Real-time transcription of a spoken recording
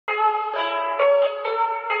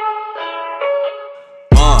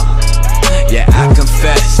Yeah, I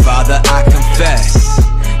confess, Father, I confess,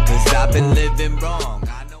 'cause I've been living wrong.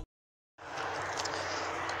 I know.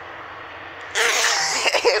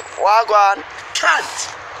 Wagwan.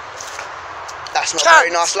 Cunt! That's not Cunt.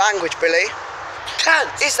 very nice language, Billy.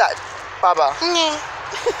 Cunt! Is that, Baba?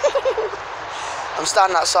 I'm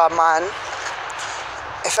standing outside mine.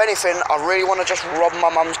 If anything, I really want to just rob my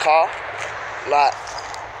mum's car. Like,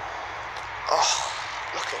 oh,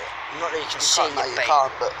 look at it. Not that you can You see can't, no, it, you babe.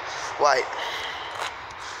 can't, but wait.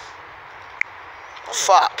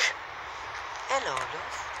 Fuck. Hello,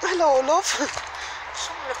 love. Hello, love.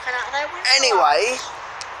 Someone looking out there window. Anyway,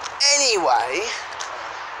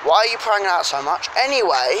 why are you praying out so much?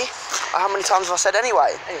 Anyway, how many times have I said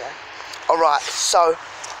anyway? Anyway. Alright, so.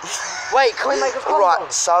 Wait, can we make a combo?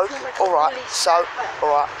 Alright, so.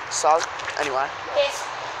 Anyway. Yes.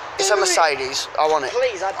 It's a Mercedes. I want it.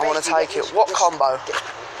 Please, I want to take it. What combo?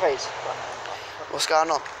 Please. What's going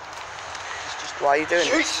on? Why are you doing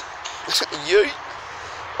this? You?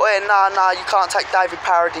 Wait, nah, you can't take David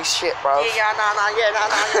Parody's shit, bro. Yeah, no.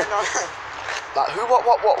 Like, who,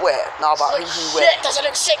 what, where? Nah, but who, where? Shit, doesn't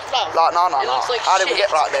look sick, bro. Like, no. It looks like How did we shit.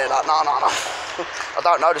 get right there? Like, no. I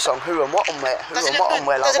don't know the song. Who and what and where? Who and what and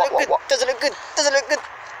where? Like, what? Doesn't look good. Doesn't look good.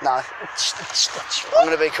 No. I'm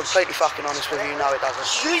going to be completely fucking honest with you. No, it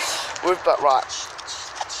doesn't. But, right.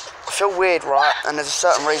 I feel weird, right? And there's a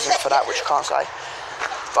certain reason for that, which I can't say.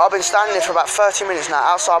 But I've been standing here for about 30 minutes now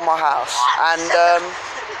outside my house. And,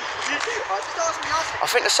 I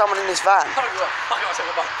think there's someone in this van.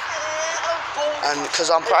 And because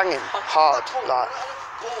I'm praying hard, like.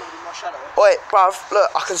 Wait, bruv, look,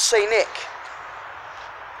 I can see Nick.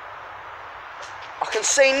 I can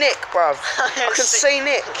see Nick, bruv. I can see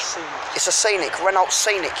Nick. It's a Scenic, Renault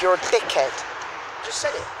Scenic. You're a dickhead. Just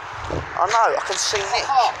said it. I know, I can see Nick.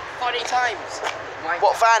 Funny times.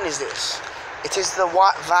 What van is this? It is the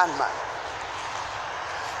white van, man.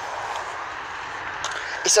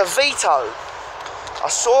 It's a Vito. I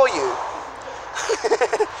saw you.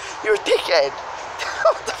 You're a dickhead.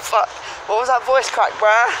 What the fuck? What was that voice crack,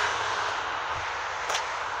 bruh?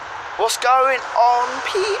 What's going on,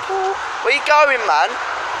 people? Where you going, man?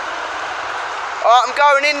 Alright, I'm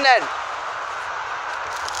going in then.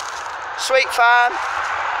 Sweet fam.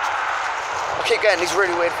 I keep getting these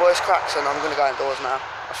really weird voice cracks and I'm going to go indoors now,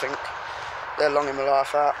 I think. They're longing my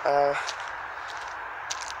life out.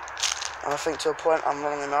 And I think to a point I'm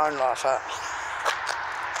longing my own life out.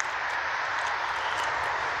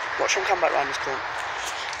 Watch him come back round this corner.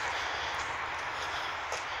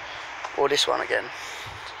 Or this one again.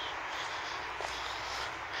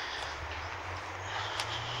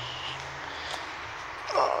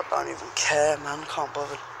 Oh, I don't even care, man. Can't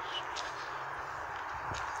bother.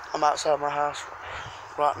 I'm outside my house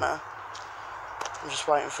right now. I'm just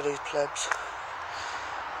waiting for these plebs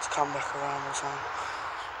to come back around or something.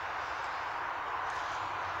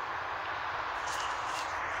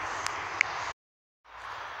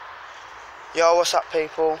 Yo, what's up,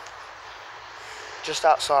 people? Just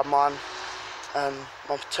outside mine, and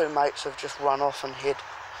my two mates have just run off and hid.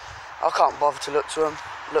 I can't bother to look for them,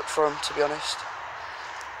 to be honest.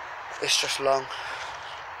 It's just long.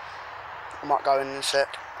 I might go in a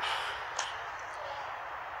sec.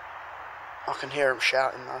 I can hear them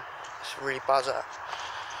shouting though. It's really buzz out.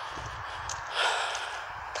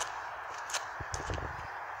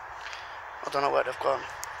 I don't know where they've gone.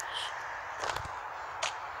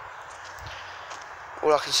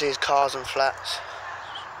 All I can see is cars and flats,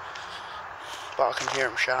 but I can hear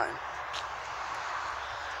them shouting.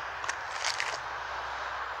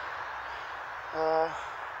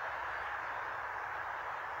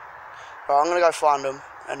 Right, I'm gonna go find them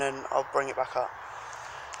and then I'll bring it back up.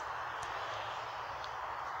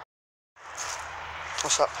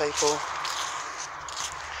 What's up, people?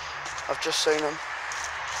 I've just seen them.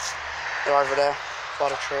 They're over there by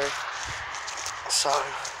the tree. So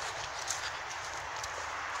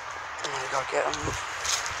I'm gonna go get them.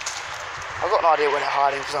 I've got no idea where they're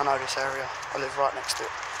hiding because I know this area. I live right next to it.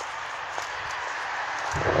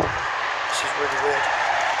 This is really weird.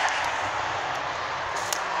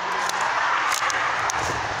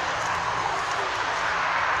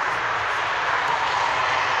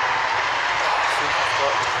 I think I've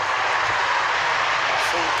got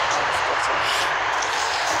them.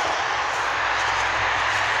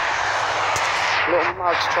 Little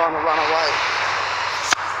mug's trying to run away.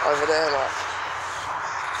 Over there, like,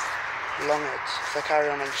 longheads. If they carry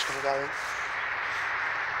on, I'm just gonna go in.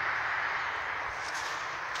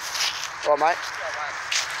 What, mate?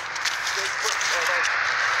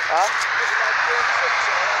 Huh?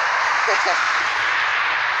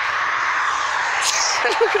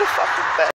 Look at the fucking bed.